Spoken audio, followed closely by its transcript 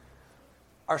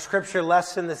Our scripture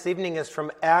lesson this evening is from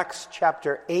Acts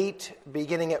chapter 8,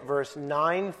 beginning at verse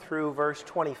 9 through verse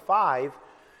 25.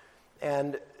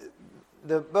 And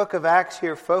the book of Acts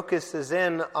here focuses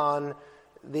in on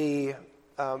the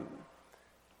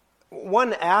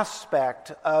one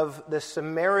aspect of the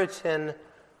Samaritan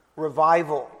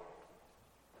revival,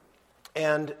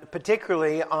 and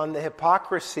particularly on the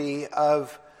hypocrisy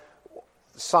of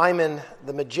Simon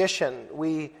the magician.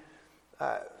 We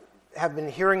have been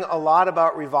hearing a lot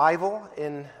about revival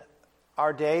in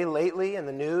our day lately in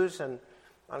the news and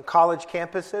on college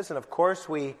campuses. And of course,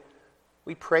 we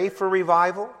pray for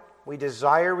revival. We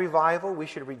desire revival. We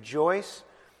should rejoice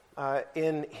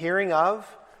in hearing of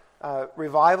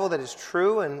revival that is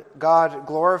true and God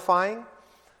glorifying.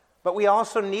 But we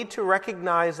also need to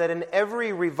recognize that in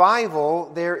every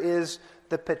revival, there is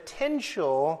the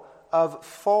potential of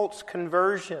false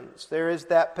conversions. There is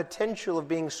that potential of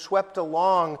being swept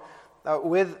along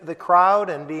with the crowd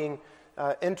and being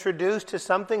introduced to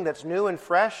something that's new and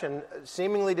fresh and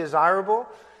seemingly desirable,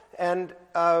 and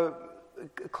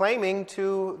claiming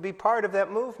to be part of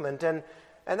that movement. And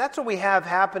that's what we have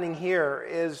happening here,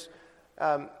 is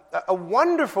a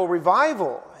wonderful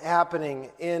revival happening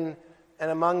in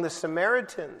and among the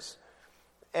Samaritans.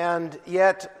 And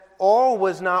yet all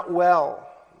was not well.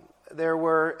 There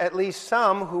were at least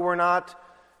some who were not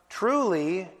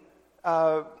truly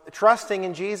trusting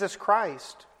in Jesus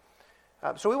Christ.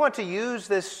 So we want to use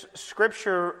this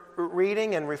scripture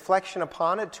reading and reflection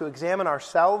upon it to examine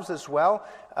ourselves as well.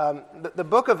 The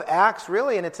book of Acts,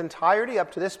 really in its entirety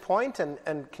up to this point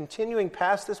and continuing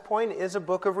past this point, is a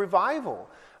book of revival,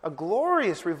 a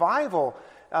glorious revival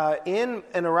in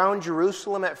and around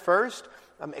Jerusalem at first,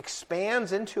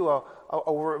 expands into a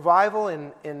revival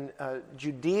in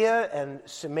Judea and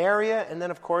Samaria, and then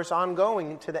of course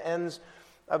ongoing to the ends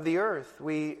of the earth.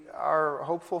 We are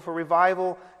hopeful for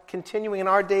revival continuing in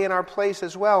our day and our place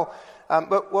as well.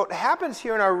 But what happens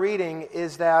here in our reading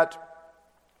is that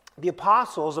the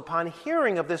apostles, upon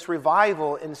hearing of this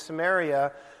revival in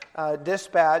Samaria,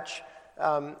 dispatch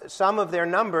some of their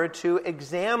number to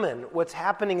examine what's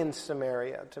happening in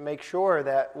Samaria, to make sure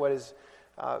that what is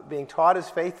being taught is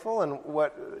faithful and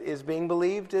what is being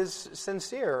believed is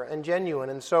sincere and genuine.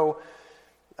 And so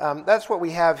that's what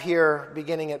we have here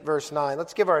beginning at verse 9.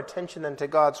 Let's give our attention then to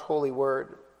God's holy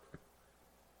word.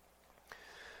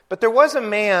 But there was a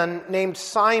man named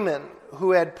Simon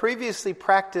who had previously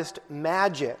practiced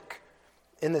magic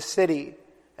in the city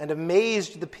and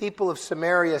amazed the people of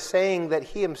Samaria, saying that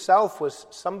he himself was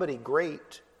somebody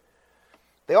great.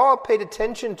 They all paid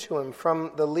attention to him,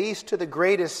 from the least to the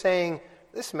greatest, saying,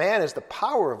 "This man is the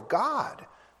power of God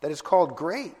that is called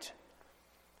great."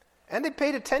 And they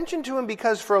paid attention to him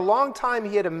because for a long time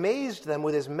he had amazed them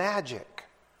with his magic.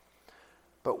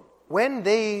 But when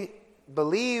they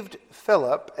believed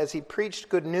Philip as he preached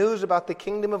good news about the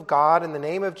kingdom of God in the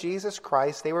name of Jesus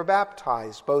Christ, they were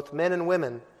baptized, both men and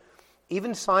women.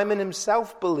 Even Simon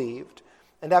himself believed,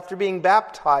 and after being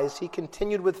baptized, he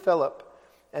continued with Philip,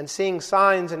 and seeing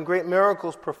signs and great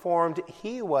miracles performed,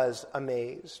 he was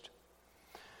amazed.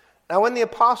 Now when the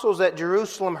apostles at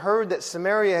Jerusalem heard that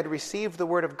Samaria had received the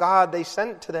word of God, they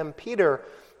sent to them Peter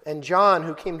and John,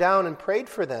 who came down and prayed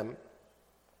for them,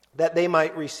 that they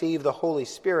might receive the Holy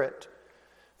Spirit.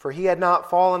 For he had not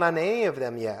fallen on any of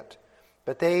them yet,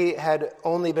 but they had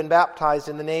only been baptized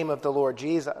in the name of the Lord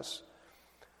Jesus.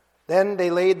 Then they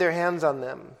laid their hands on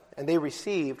them, and they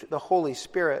received the Holy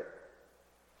Spirit.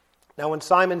 Now when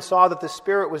Simon saw that the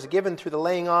Spirit was given through the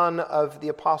laying on of the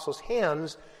apostles'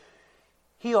 hands,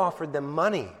 he offered them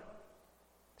money,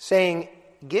 saying,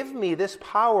 "Give me this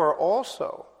power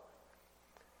also,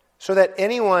 so that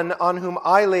anyone on whom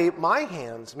I lay my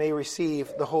hands may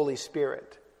receive the Holy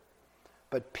Spirit."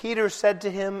 But Peter said to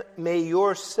him, "May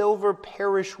your silver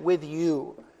perish with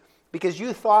you, because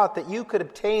you thought that you could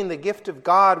obtain the gift of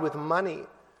God with money.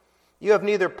 You have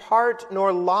neither part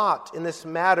nor lot in this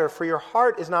matter, for your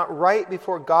heart is not right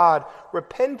before God.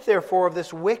 Repent therefore of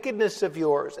this wickedness of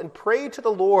yours, and pray to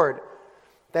the Lord,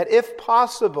 that if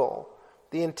possible,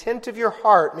 the intent of your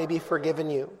heart may be forgiven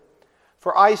you.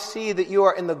 For I see that you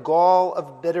are in the gall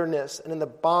of bitterness and in the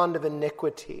bond of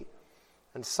iniquity."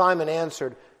 And Simon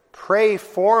answered, "Pray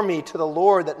for me to the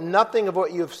Lord, that nothing of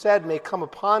what you have said may come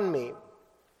upon me."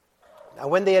 Now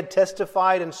when they had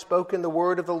testified and spoken the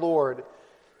word of the Lord,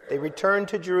 they returned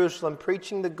to Jerusalem,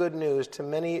 preaching the good news to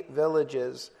many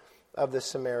villages of the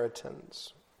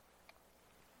Samaritans.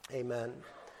 Amen.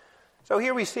 So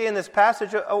here we see in this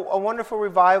passage a wonderful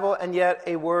revival, and yet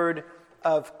a word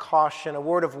of caution, a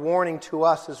word of warning to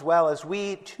us as well, as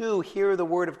we too hear the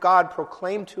word of God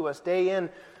proclaimed to us day in,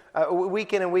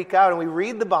 week in and week out, and we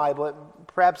read the Bible. It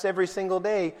perhaps every single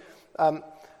day,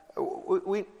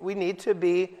 we need to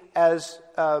be as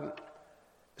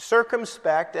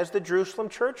circumspect as the Jerusalem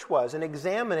church was in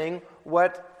examining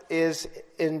what is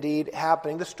indeed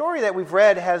happening. The story that we've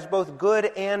read has both good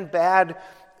and bad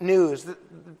news.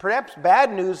 Perhaps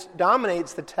bad news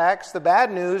dominates the text. The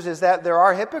bad news is that there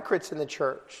are hypocrites in the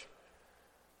church.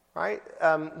 Right?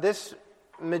 This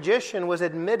magician was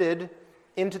admitted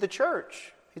into the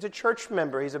church. He's a church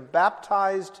member. He's a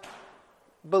baptized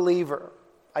believer,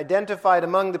 identified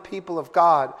among the people of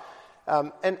God.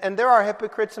 And there are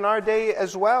hypocrites in our day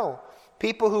as well.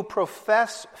 People who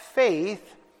profess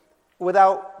faith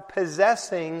without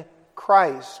possessing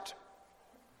Christ.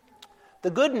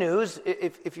 The good news,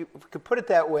 if you could put it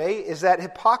that way, is that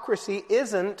hypocrisy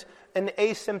isn't an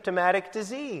asymptomatic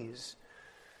disease.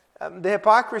 The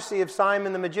hypocrisy of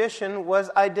Simon the magician was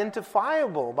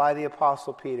identifiable by the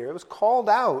Apostle Peter. It was called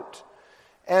out.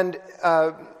 And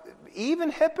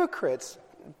even hypocrites,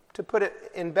 to put it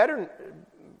in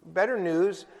better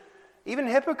news, even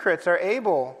hypocrites are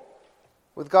able,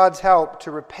 with God's help,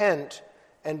 to repent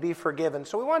and be forgiven.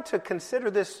 So we want to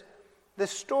consider this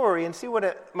story and see what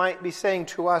it might be saying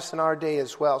to us in our day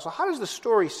as well. So how does the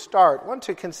story start? I want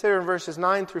to consider in verses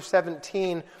 9 through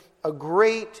 17 a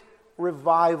great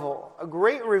revival. A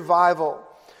great revival.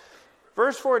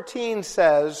 Verse 14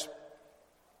 says,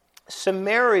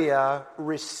 Samaria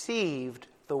received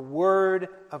the word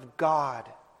of God.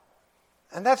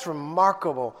 And that's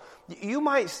remarkable. You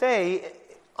might say,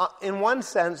 in one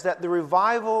sense, that the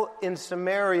revival in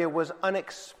Samaria was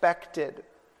unexpected.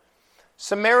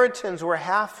 Samaritans were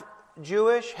half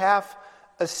Jewish, half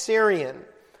Assyrian.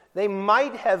 They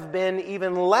might have been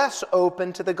even less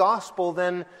open to the gospel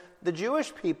than the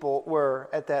Jewish people were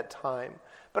at that time.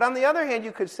 But on the other hand,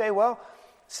 you could say, well,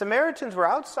 Samaritans were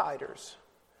outsiders.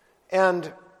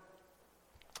 And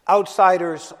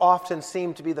outsiders often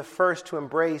seem to be the first to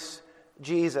embrace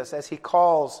Jesus as he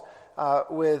calls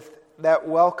with that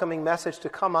welcoming message to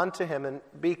come unto him and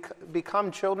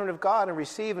become children of God and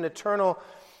receive an eternal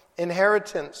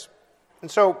inheritance. And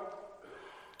so,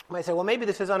 you might say, well, maybe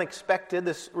this is unexpected,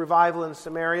 this revival in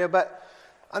Samaria, but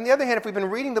on the other hand, if we've been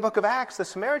reading the book of Acts, the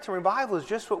Samaritan revival is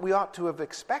just what we ought to have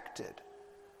expected.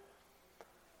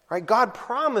 Right? God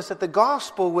promised that the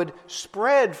gospel would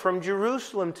spread from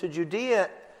Jerusalem to Judea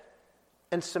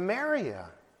and Samaria,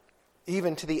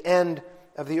 even to the end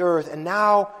of the earth. And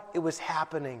now it was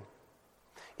happening.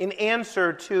 In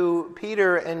answer to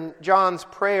Peter and John's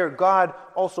prayer, God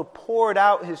also poured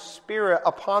out his Spirit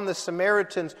upon the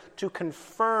Samaritans to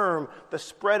confirm the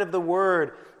spread of the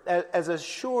word as a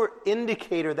sure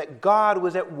indicator that God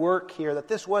was at work here, that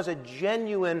this was a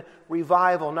genuine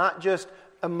revival, not just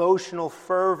emotional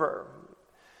fervor.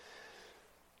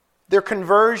 Their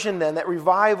conversion then, that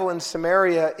revival in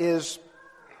Samaria, is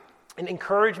an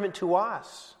encouragement to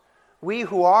us. We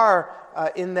who are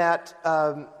in that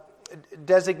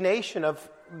designation of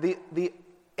the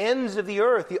ends of the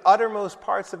earth, the uttermost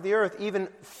parts of the earth, even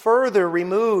further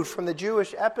removed from the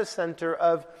Jewish epicenter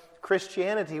of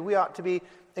Christianity, we ought to be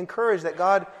encouraged that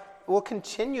God will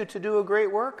continue to do a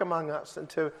great work among us and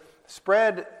to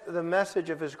spread the message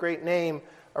of his great name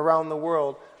around the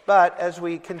world. But as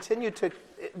we continue to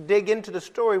dig into the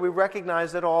story, we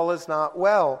recognize that all is not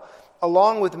well.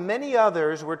 Along with many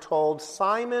others, we're told,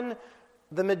 Simon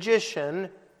the magician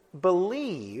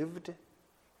believed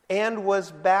and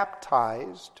was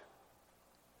baptized.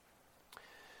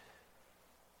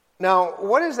 Now,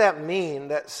 what does that mean,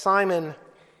 that Simon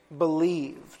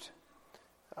believed?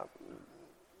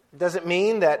 Does it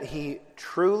mean that he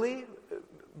truly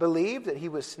believed, that he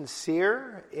was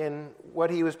sincere in what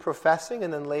he was professing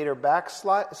and then later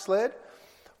backslid?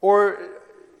 Or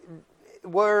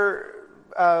were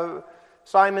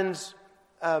Simon's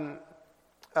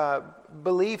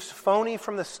beliefs phony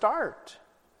from the start?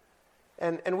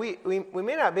 And we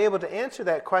may not be able to answer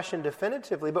that question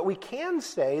definitively, but we can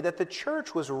say that the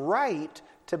church was right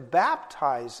to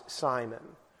baptize Simon.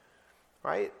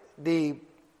 Right? The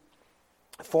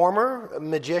former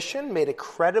magician made a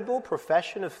credible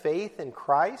profession of faith in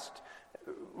Christ,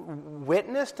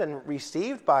 witnessed and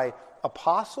received by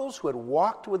apostles who had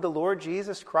walked with the Lord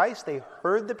Jesus Christ. They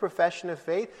heard the profession of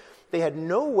faith. They had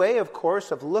no way, of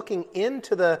course, of looking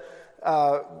into the,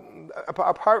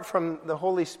 apart from the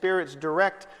Holy Spirit's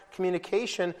direct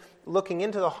communication, looking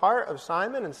into the heart of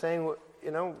Simon and saying,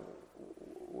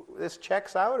 this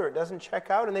checks out or it doesn't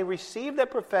check out. And they received that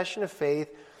profession of faith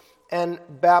and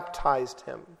baptized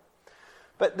him.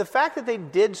 But the fact that they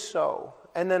did so,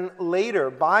 and then later,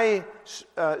 by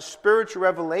spiritual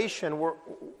revelation,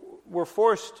 were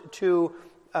forced to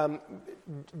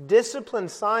discipline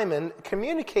Simon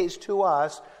communicates to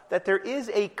us that there is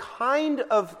a kind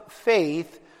of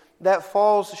faith that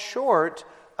falls short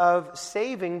of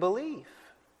saving belief.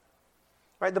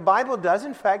 Right? The Bible does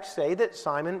in fact say that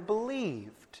Simon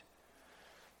believed,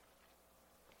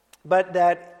 but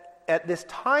that at this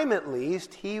time at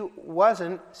least he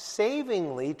wasn't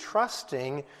savingly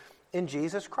trusting in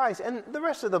Jesus Christ. And the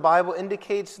rest of the Bible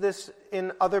indicates this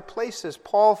in other places.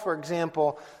 Paul, for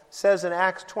example, says in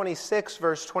Acts 26,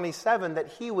 verse 27, that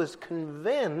he was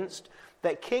convinced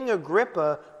that King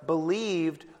Agrippa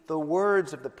believed the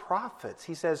words of the prophets.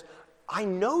 He says, I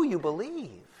know you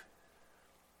believe.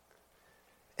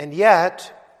 And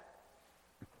yet,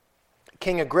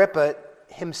 King Agrippa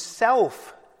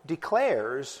himself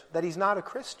declares that he's not a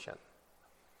Christian.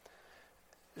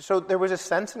 So there was a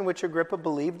sense in which Agrippa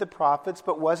believed the prophets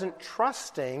but wasn't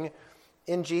trusting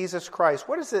in Jesus Christ.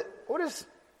 What is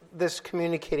this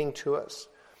communicating to us?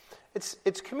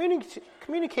 It's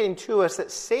communicating to us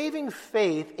that saving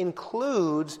faith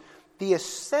includes the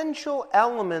essential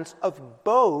elements of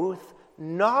both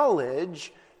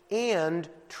knowledge and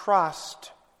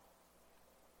trust.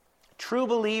 True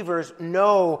believers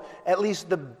know at least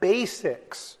the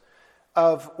basics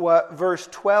of what verse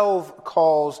 12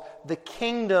 calls the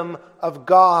kingdom of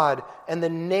God and the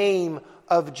name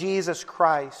of Jesus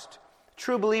Christ.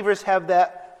 True believers have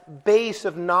that base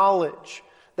of knowledge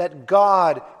that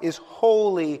God is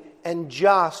holy and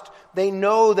just. They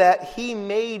know that He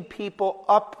made people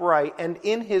upright and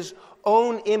in His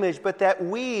own image, but that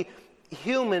we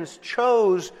humans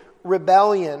chose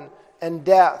rebellion and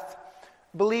death.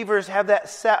 Believers have that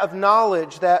set of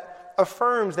knowledge that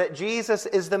affirms that Jesus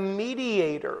is the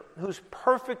mediator whose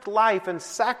perfect life and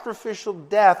sacrificial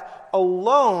death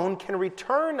alone can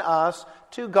return us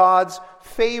to God's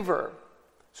favor.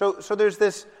 So there's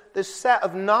this set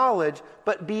of knowledge,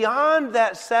 but beyond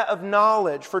that set of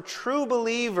knowledge, for true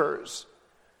believers,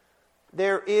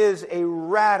 there is a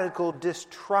radical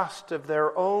distrust of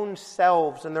their own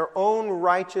selves and their own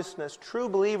righteousness. True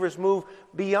believers move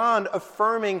beyond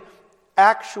affirming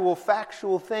actual,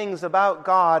 factual things about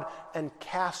God and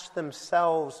cast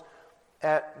themselves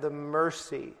at the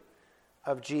mercy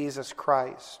of Jesus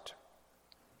Christ.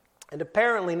 And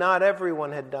apparently not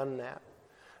everyone had done that.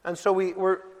 And so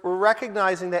we're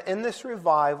recognizing that in this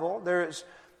revival, there is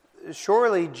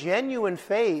surely genuine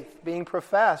faith being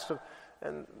professed.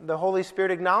 And the Holy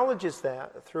Spirit acknowledges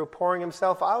that through pouring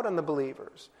Himself out on the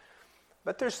believers.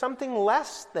 But there's something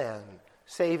less than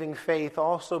saving faith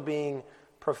also being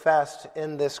professed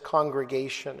in this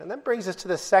congregation. And that brings us to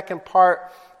the second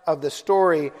part of the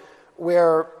story,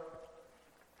 where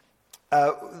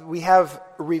we have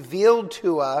revealed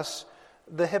to us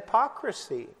the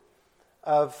hypocrisy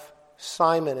of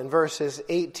Simon in verses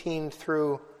 18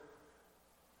 through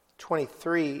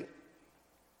 23.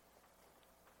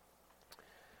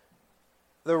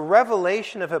 The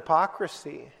revelation of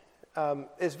hypocrisy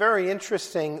is very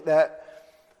interesting. That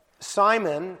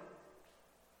Simon,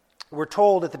 we're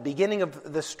told at the beginning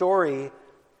of the story,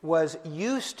 was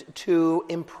used to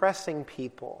impressing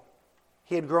people.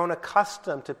 He had grown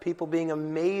accustomed to people being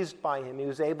amazed by him. He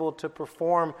was able to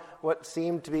perform what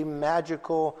seemed to be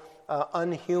magical,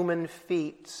 unhuman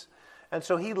feats. And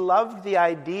so he loved the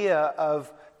idea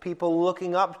of people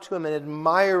looking up to him and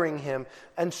admiring him.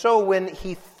 And so when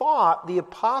he thought the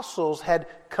apostles had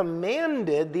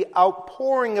commanded the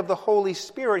outpouring of the Holy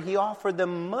Spirit, he offered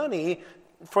them money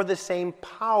for the same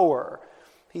power.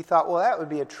 He thought, well, that would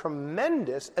be a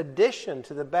tremendous addition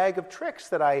to the bag of tricks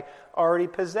that I already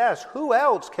possess. Who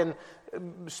else can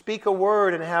speak a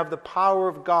word and have the power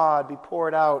of God be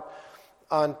poured out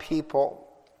on people?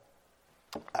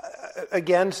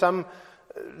 Again,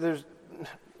 there's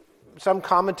some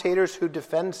commentators who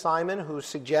defend Simon, who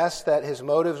suggest that his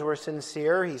motives were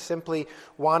sincere. He simply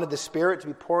wanted the Spirit to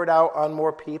be poured out on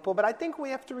more people. But I think we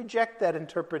have to reject that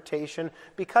interpretation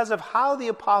because of how the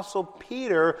Apostle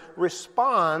Peter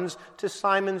responds to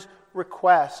Simon's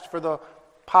request for the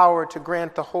power to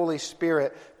grant the Holy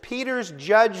Spirit. Peter's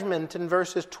judgment in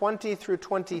verses 20 through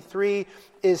 23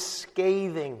 is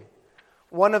scathing.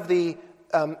 One of the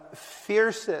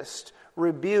fiercest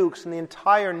rebukes in the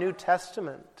entire New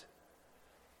Testament.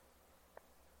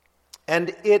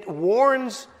 And it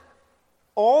warns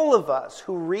all of us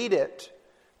who read it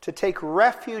to take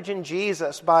refuge in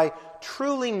Jesus by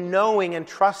truly knowing and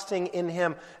trusting in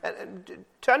Him. And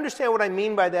to understand what I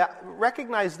mean by that,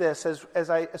 recognize this, as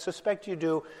I suspect you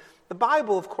do. The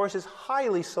Bible, of course, is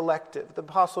highly selective. The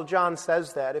Apostle John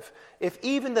says that. If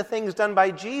even the things done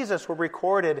by Jesus were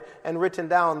recorded and written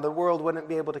down, the world wouldn't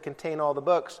be able to contain all the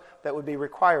books that would be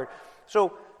required.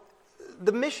 So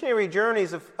the missionary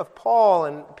journeys of Paul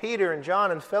and Peter and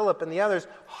John and Philip and the others,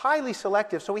 highly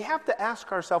selective. So we have to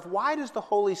ask ourselves, why does the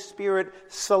Holy Spirit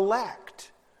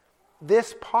select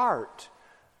this part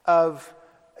of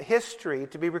history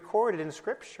to be recorded in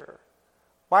Scripture?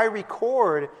 Why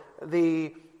record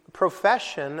the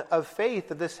profession of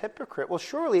faith of this hypocrite? Well,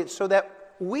 surely it's so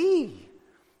that we,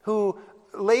 who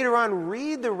later on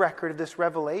read the record of this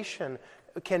revelation,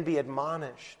 can be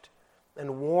admonished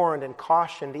and warned and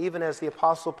cautioned, even as the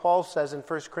Apostle Paul says in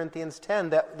 1 Corinthians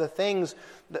 10, that the things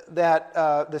that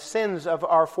the sins of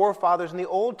our forefathers in the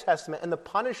Old Testament and the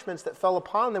punishments that fell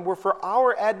upon them were for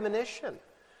our admonition.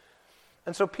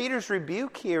 And so Peter's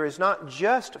rebuke here is not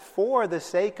just for the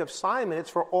sake of Simon, it's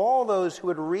for all those who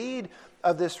would read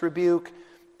of this rebuke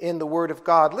in the Word of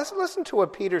God. Listen to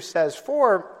what Peter says.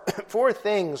 Four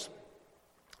things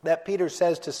that Peter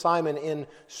says to Simon in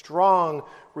strong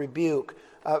rebuke.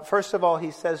 First of all,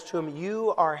 he says to him,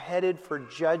 you are headed for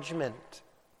judgment.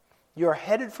 You are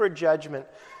headed for judgment.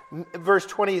 Verse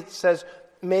 20 says,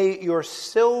 may your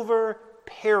silver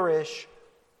perish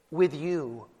with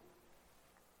you.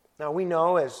 Now we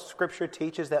know, as Scripture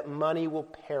teaches, that money will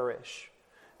perish.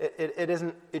 It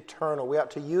isn't eternal. We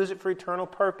ought to use it for eternal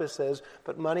purposes,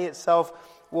 but money itself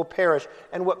will perish.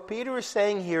 And what Peter is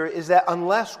saying here is that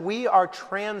unless we are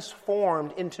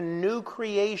transformed into new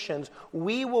creations,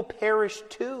 we will perish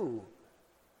too.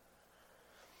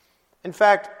 In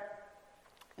fact,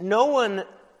 no one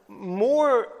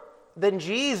more than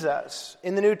Jesus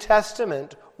in the New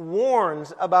Testament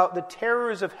warns about the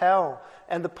terrors of hell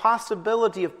and the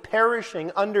possibility of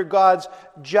perishing under God's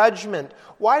judgment.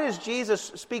 Why does Jesus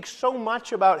speak so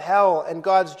much about hell and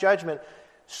God's judgment?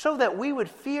 So that we would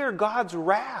fear God's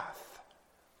wrath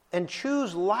and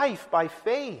choose life by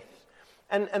faith.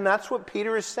 And that's what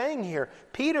Peter is saying here.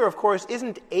 Peter, of course,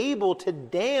 isn't able to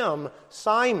damn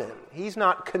Simon. He's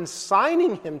not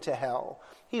consigning him to hell.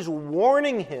 He's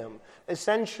warning him.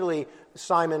 Essentially,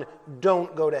 Simon,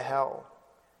 don't go to hell.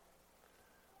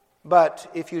 But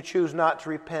if you choose not to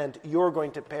repent, you're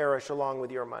going to perish along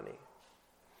with your money.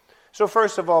 So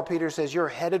first of all, Peter says, you're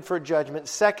headed for judgment.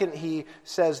 Second, he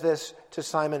says this to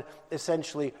Simon,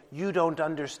 essentially, you don't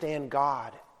understand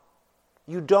God.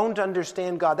 You don't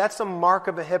understand God. That's the mark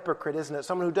of a hypocrite, isn't it?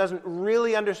 Someone who doesn't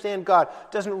really understand God,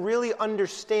 doesn't really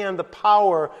understand the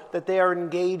power that they are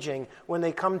engaging when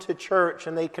they come to church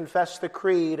and they confess the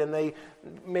creed and they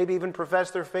maybe even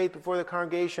profess their faith before the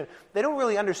congregation. They don't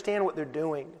really understand what they're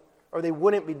doing, or they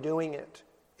wouldn't be doing it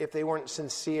if they weren't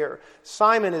sincere.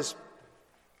 Simon is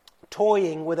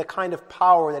toying with a kind of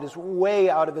power that is way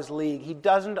out of his league. He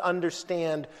doesn't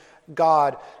understand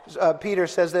God. Peter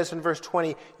says this in verse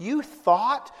 20, you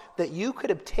thought that you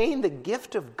could obtain the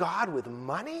gift of God with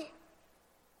money?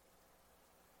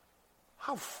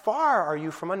 How far are you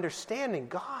from understanding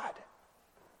God?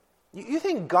 You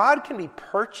think God can be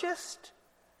purchased?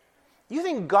 You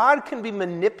think God can be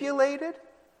manipulated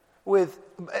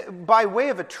by way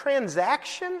of a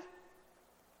transaction?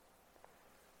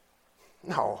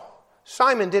 No.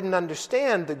 Simon didn't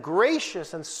understand the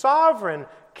gracious and sovereign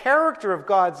character of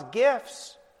God's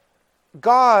gifts.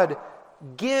 God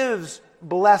gives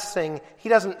blessing. He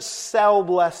doesn't sell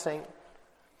blessing.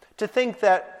 To think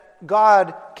that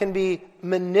God can be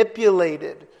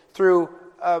manipulated through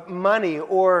money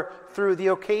or through the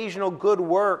occasional good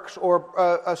works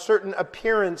or a certain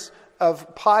appearance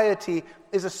of piety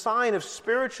is a sign of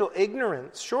spiritual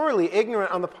ignorance, surely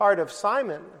ignorant on the part of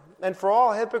Simon and for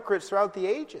all hypocrites throughout the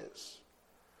ages.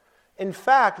 In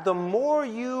fact, the more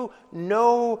you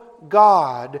know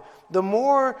God, the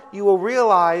more you will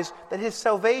realize that His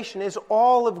salvation is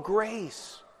all of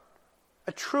grace.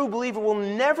 A true believer will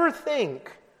never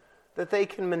think that they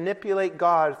can manipulate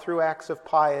God through acts of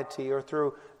piety or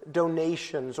through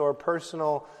donations or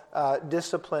personal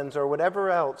disciplines or whatever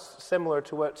else similar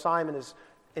to what Simon is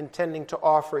intending to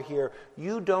offer here.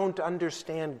 You don't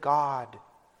understand God.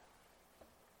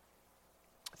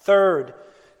 Third,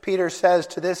 Peter says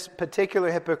to this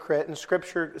particular hypocrite, and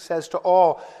Scripture says to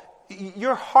all,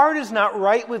 your heart is not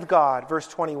right with God, verse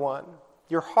 21.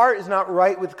 Your heart is not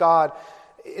right with God.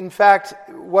 In fact,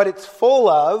 what it's full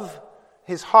of,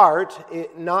 his heart,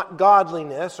 not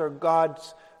godliness or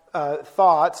God's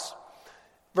thoughts.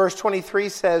 Verse 23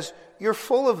 says, you're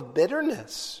full of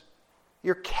bitterness.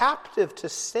 You're captive to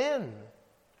sin.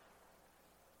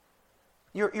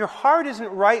 Your heart isn't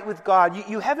right with God.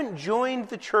 You haven't joined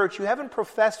the church. You haven't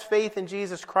professed faith in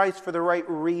Jesus Christ for the right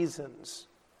reasons.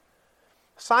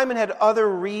 Simon had other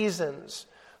reasons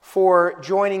for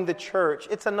joining the church.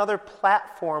 It's another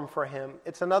platform for him.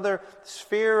 It's another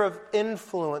sphere of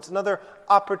influence, another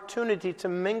opportunity to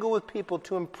mingle with people,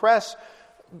 to impress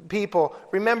people.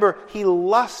 Remember, he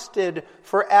lusted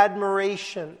for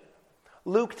admiration.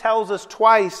 Luke tells us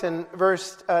twice in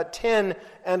verse 10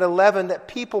 and 11 that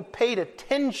people paid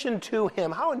attention to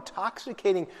him. How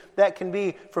intoxicating that can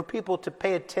be for people to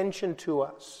pay attention to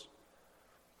us.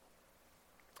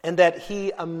 And that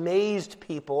he amazed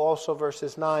people, also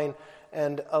verses 9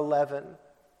 and 11.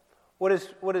 What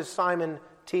is Simon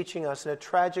teaching us in a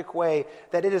tragic way?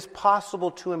 That it is possible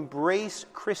to embrace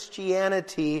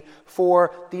Christianity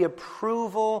for the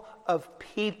approval of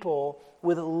people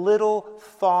with little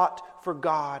thought for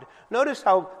God. Notice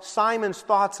how Simon's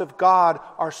thoughts of God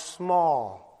are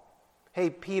small. Hey,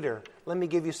 Peter, let me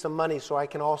give you some money so I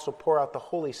can also pour out the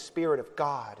Holy Spirit of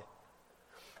God.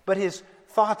 But his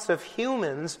thoughts of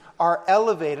humans are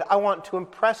elevated. I want to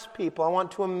impress people. I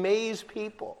want to amaze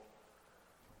people.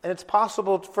 And it's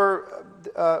possible for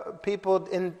people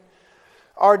in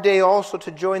our day also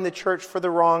to join the church for the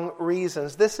wrong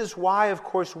reasons. This is why, of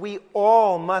course, we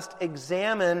all must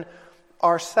examine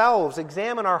ourselves,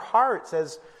 examine our hearts,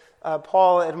 as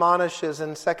Paul admonishes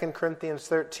in 2 Corinthians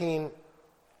 13,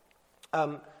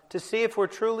 to see if we're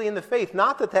truly in the faith.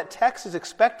 Not that text is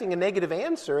expecting a negative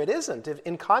answer. It isn't.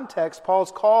 In context,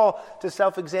 Paul's call to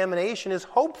self-examination is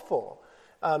hopeful.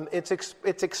 It's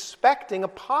expecting a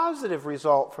positive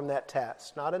result from that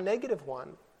test, not a negative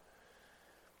one.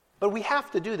 But we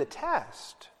have to do the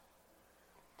test.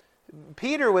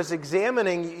 Peter was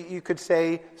examining, you could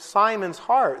say, Simon's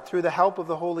heart through the help of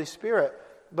the Holy Spirit.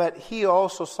 But he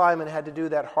also, Simon, had to do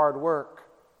that hard work.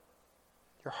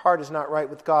 Your heart is not right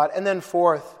with God. And then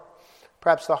fourth,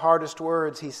 perhaps the hardest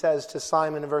words, he says to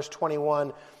Simon in verse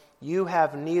 21, you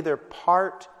have neither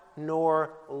part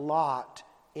nor lot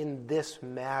in this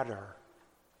matter.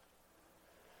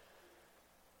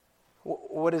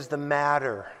 What is the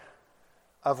matter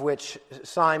of which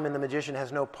Simon the magician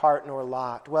has no part nor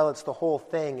lot? Well, it's the whole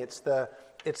thing. It's the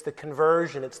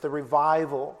conversion. It's the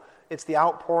revival. It's the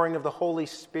outpouring of the Holy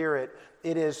Spirit.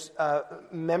 It is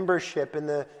membership in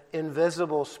the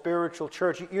invisible spiritual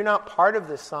church. You're not part of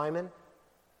this, Simon.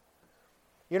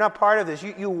 You're not part of this.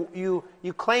 You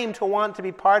claim to want to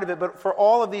be part of it, but for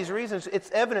all of these reasons,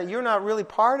 it's evident you're not really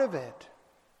part of it.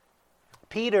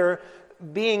 Peter,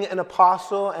 being an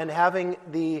apostle and having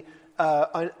the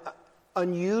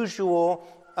unusual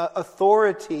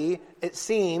authority, it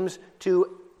seems,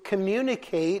 to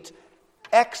communicate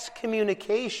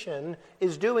excommunication,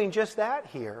 is doing just that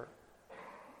here.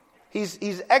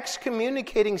 He's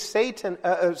excommunicating Simon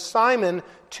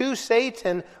to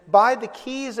Satan by the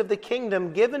keys of the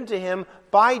kingdom given to him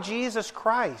by Jesus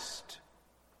Christ.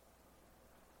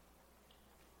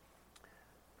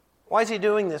 Why is he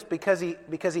doing this? Because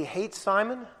he hates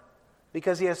Simon?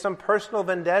 Because he has some personal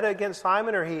vendetta against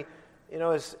Simon, or he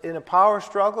is in a power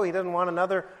struggle? He doesn't want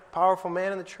another powerful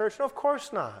man in the church? No, of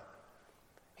course not.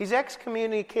 He's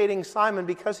excommunicating Simon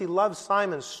because he loves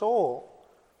Simon's soul.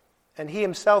 And he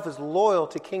himself is loyal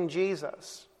to King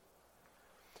Jesus.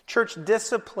 Church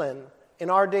discipline in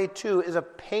our day too is a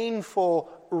painful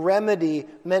remedy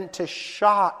meant to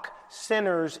shock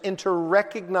sinners into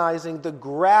recognizing the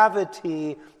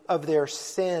gravity of their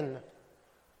sin.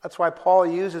 That's why Paul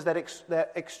uses that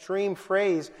extreme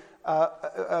phrase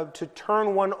to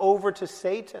turn one over to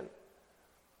Satan.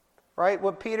 Right?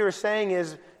 What Peter is saying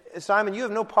is, Simon, you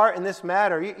have no part in this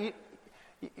matter.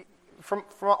 From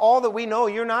all that we know,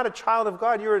 you're not a child of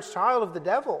God. You're a child of the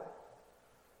devil.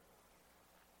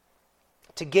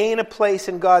 To gain a place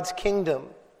in God's kingdom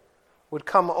would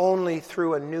come only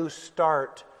through a new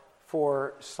start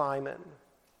for Simon.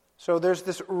 So there's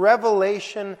this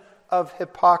revelation of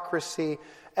hypocrisy.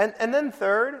 And then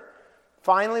third,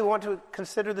 finally, we want to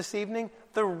consider this evening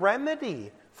the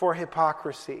remedy for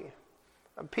hypocrisy.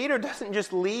 Peter doesn't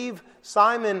just leave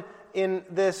Simon in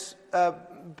this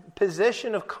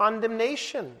position of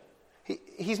condemnation.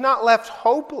 He's not left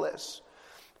hopeless.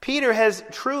 Peter has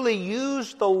truly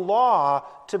used the law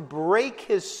to break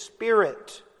his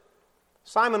spirit.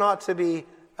 Simon ought to be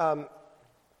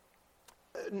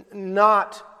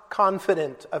not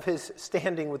confident of his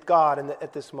standing with God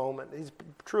at this moment. He's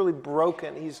truly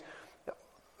broken. He's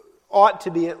ought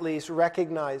to be at least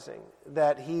recognizing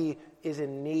that he is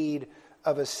in need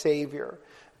of a Savior.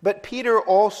 But Peter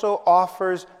also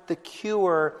offers the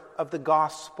cure of the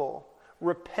gospel.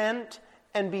 Repent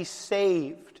and be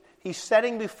saved. He's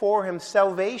setting before him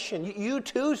salvation. You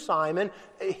too, Simon,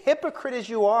 a hypocrite as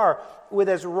you are, with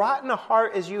as rotten a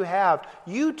heart as you have,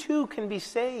 you too can be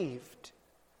saved.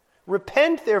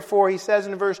 Repent, therefore, he says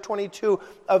in verse 22,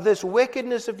 of this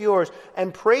wickedness of yours,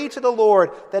 and pray to the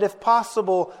Lord that, if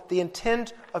possible, the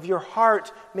intent of your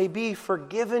heart may be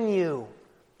forgiven you.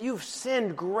 You've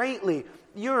sinned greatly.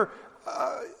 You're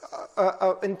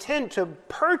intent to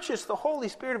purchase the Holy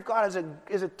Spirit of God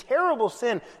is a terrible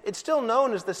sin. It's still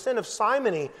known as the sin of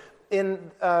simony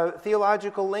in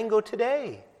theological lingo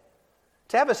today.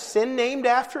 To have a sin named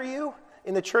after you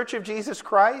in the Church of Jesus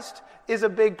Christ is a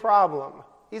big problem.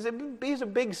 He's a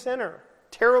big sinner,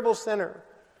 terrible sinner.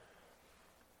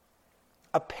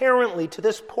 Apparently, to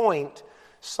this point,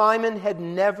 Simon had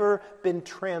never been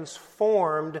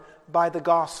transformed by the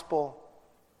gospel.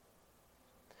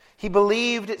 He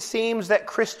believed, it seems, that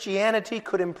Christianity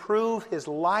could improve his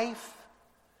life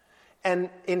and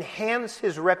enhance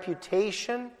his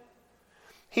reputation.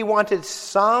 He wanted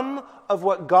some of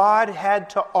what God had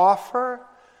to offer,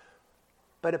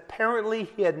 but apparently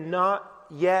he had not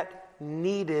yet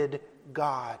needed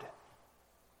God.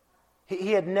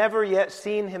 He had never yet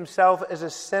seen himself as a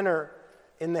sinner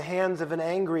in the hands of an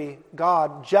angry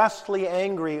God, justly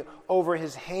angry over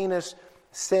his heinous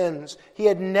sins. He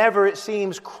had never, it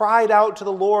seems, cried out to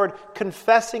the Lord,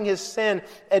 confessing his sin,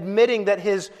 admitting that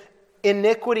his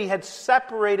iniquity had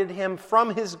separated him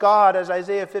from his God, as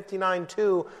Isaiah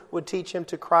 59:2 would teach him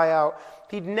to cry out.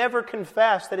 He'd never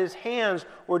confessed that his hands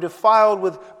were defiled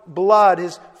with blood,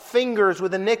 his fingers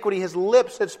with iniquity, his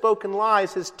lips had spoken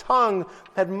lies, his tongue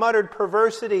had muttered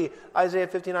perversity, Isaiah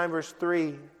 59 verse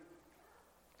 3.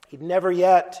 He'd never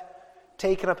yet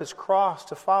taken up his cross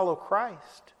to follow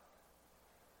Christ.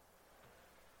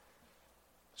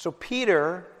 So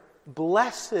Peter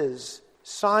blesses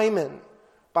Simon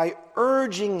by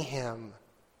urging him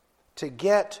to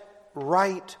get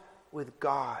right with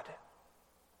God.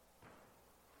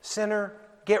 Sinner,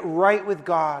 get right with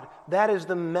God. That is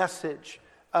the message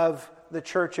of the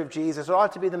Church of Jesus. It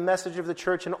ought to be the message of the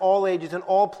church in all ages, in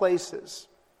all places.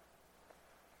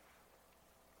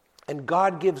 And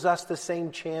God gives us the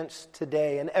same chance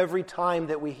today. And every time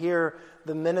that we hear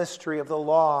the ministry of the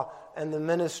law and the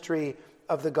ministry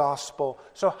of the gospel.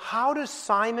 So how does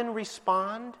Simon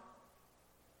respond?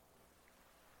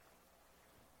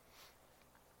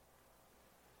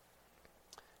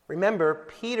 Remember,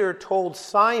 Peter told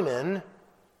Simon,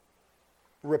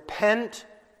 repent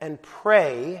and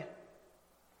pray.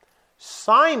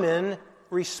 Simon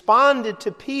responded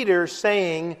to Peter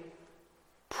saying,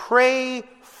 pray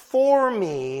for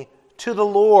me to the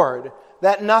Lord,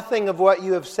 that nothing of what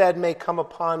you have said may come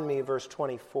upon me, verse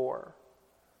 24.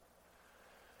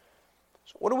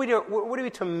 So what are we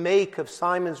to make of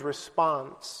Simon's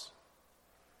response?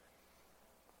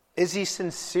 Is he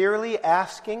sincerely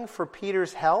asking for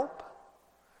Peter's help?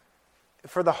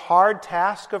 For the hard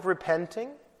task of repenting?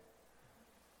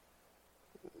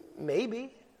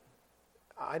 Maybe.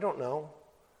 I don't know.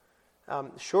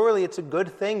 Surely it's a good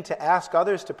thing to ask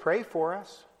others to pray for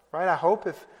us, right? I hope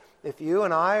if you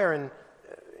and I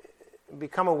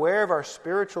become aware of our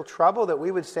spiritual trouble, that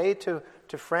we would say to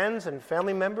friends and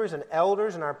family members and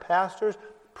elders and our pastors,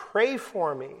 pray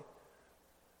for me,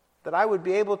 that I would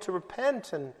be able to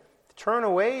repent and turn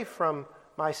away from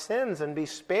my sins and be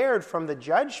spared from the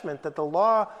judgment that the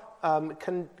law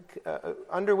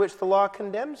under which the law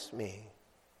condemns me.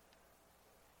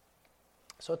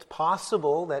 So it's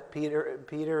possible that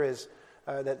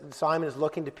that Simon is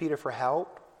looking to Peter for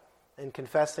help in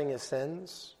confessing his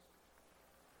sins.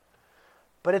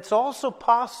 But it's also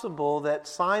possible that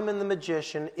Simon the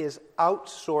magician is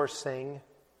outsourcing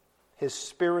his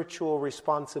spiritual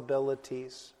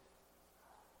responsibilities.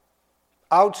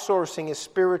 Outsourcing his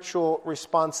spiritual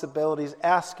responsibilities,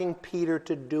 asking Peter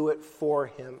to do it for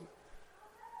him.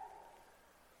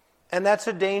 And that's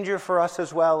a danger for us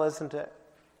as well, isn't it?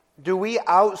 Do we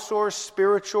outsource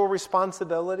spiritual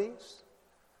responsibilities?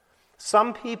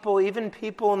 Some people, even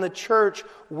people in the church,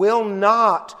 will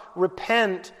not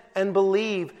repent and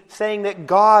believe, saying that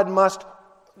God must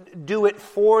do it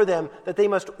for them, that they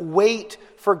must wait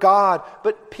for God.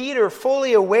 But Peter,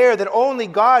 fully aware that only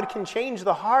God can change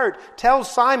the heart, tells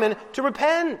Simon to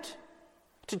repent,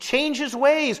 to change his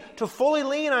ways, to fully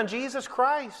lean on Jesus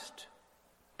Christ.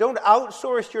 Don't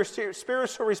outsource your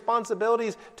spiritual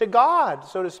responsibilities to God,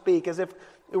 so to speak, as if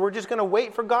we're just going to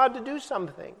wait for God to do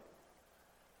something.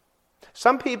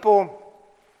 Some people,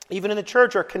 even in the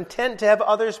church, are content to have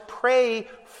others pray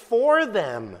for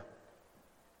them,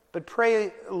 but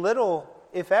pray little,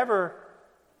 if ever,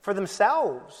 for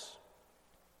themselves.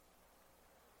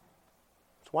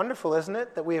 It's wonderful, isn't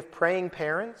it, that we have praying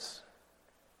parents,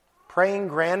 praying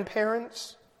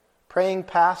grandparents, praying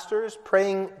pastors,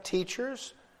 praying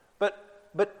teachers,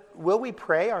 but will we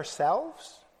pray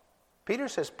ourselves? Peter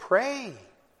says, pray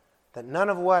that none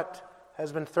of what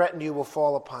has been threatened you will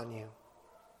fall upon you.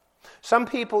 Some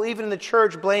people, even in the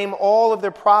church, blame all of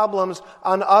their problems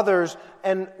on others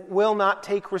and will not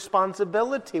take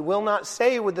responsibility, will not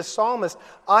say with the psalmist,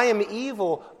 I am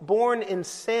evil, born in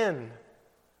sin.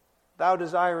 Thou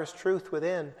desirest truth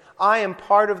within. I am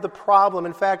part of the problem.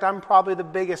 In fact, I'm probably the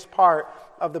biggest part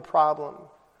of the problem.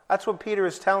 That's what Peter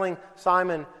is telling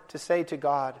Simon to say to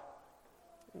God.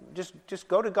 Just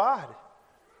go to God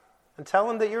and tell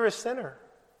him that you're a sinner.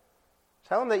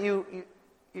 Tell him that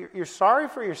you're sorry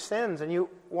for your sins and you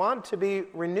want to be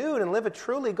renewed and live a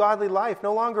truly godly life,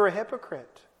 no longer a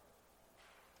hypocrite.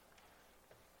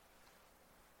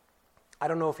 I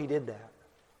don't know if he did that.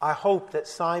 I hope that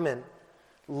Simon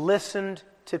listened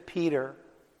to Peter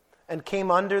and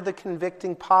came under the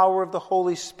convicting power of the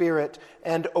Holy Spirit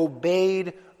and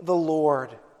obeyed the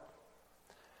Lord.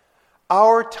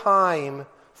 Our time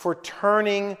for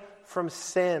turning from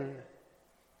sin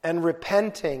and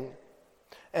repenting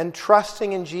and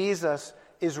trusting in Jesus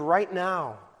is right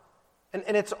now.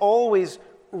 And it's always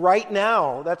right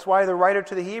now. That's why the writer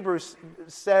to the Hebrews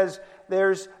says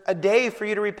there's a day for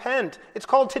you to repent. It's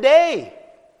called today.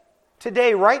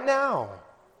 Today, right now.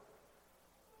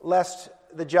 Lest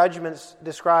the judgments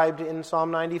described in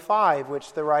Psalm 95,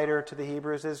 which the writer to the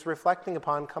Hebrews is reflecting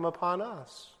upon, come upon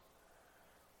us.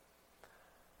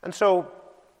 And so,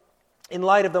 in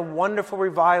light of the wonderful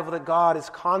revival that God is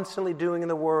constantly doing in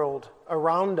the world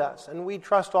around us, and we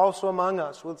trust also among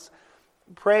us, let's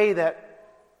pray that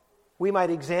we might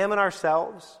examine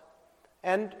ourselves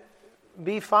and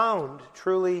be found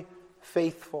truly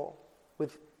faithful,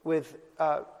 with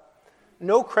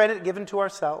no credit given to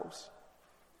ourselves.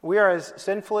 We are as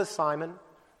sinful as Simon,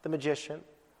 the magician.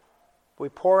 We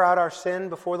pour out our sin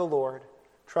before the Lord,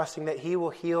 trusting that He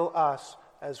will heal us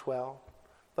as well.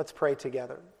 Let's pray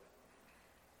together.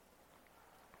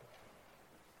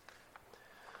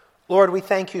 Lord, we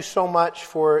thank you so much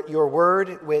for your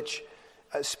word, which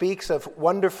speaks of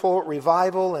wonderful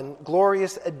revival and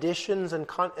glorious additions and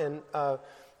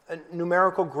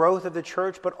numerical growth of the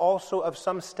church, but also of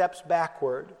some steps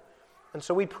backward. And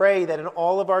so we pray that in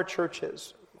all of our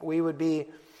churches, we would be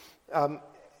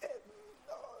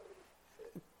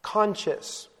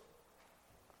conscious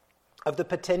of the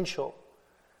potential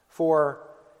for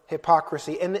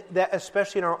hypocrisy, and that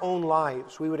especially in our own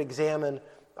lives, we would examine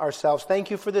ourselves. Thank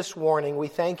you for this warning. We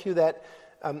thank you that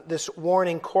this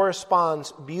warning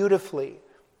corresponds beautifully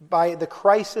by the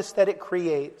crisis that it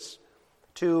creates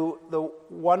to the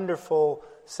wonderful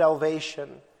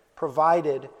salvation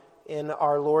provided in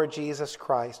our Lord Jesus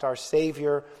Christ, our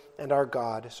Savior and our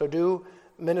God. So do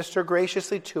minister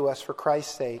graciously to us for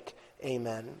Christ's sake.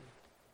 Amen.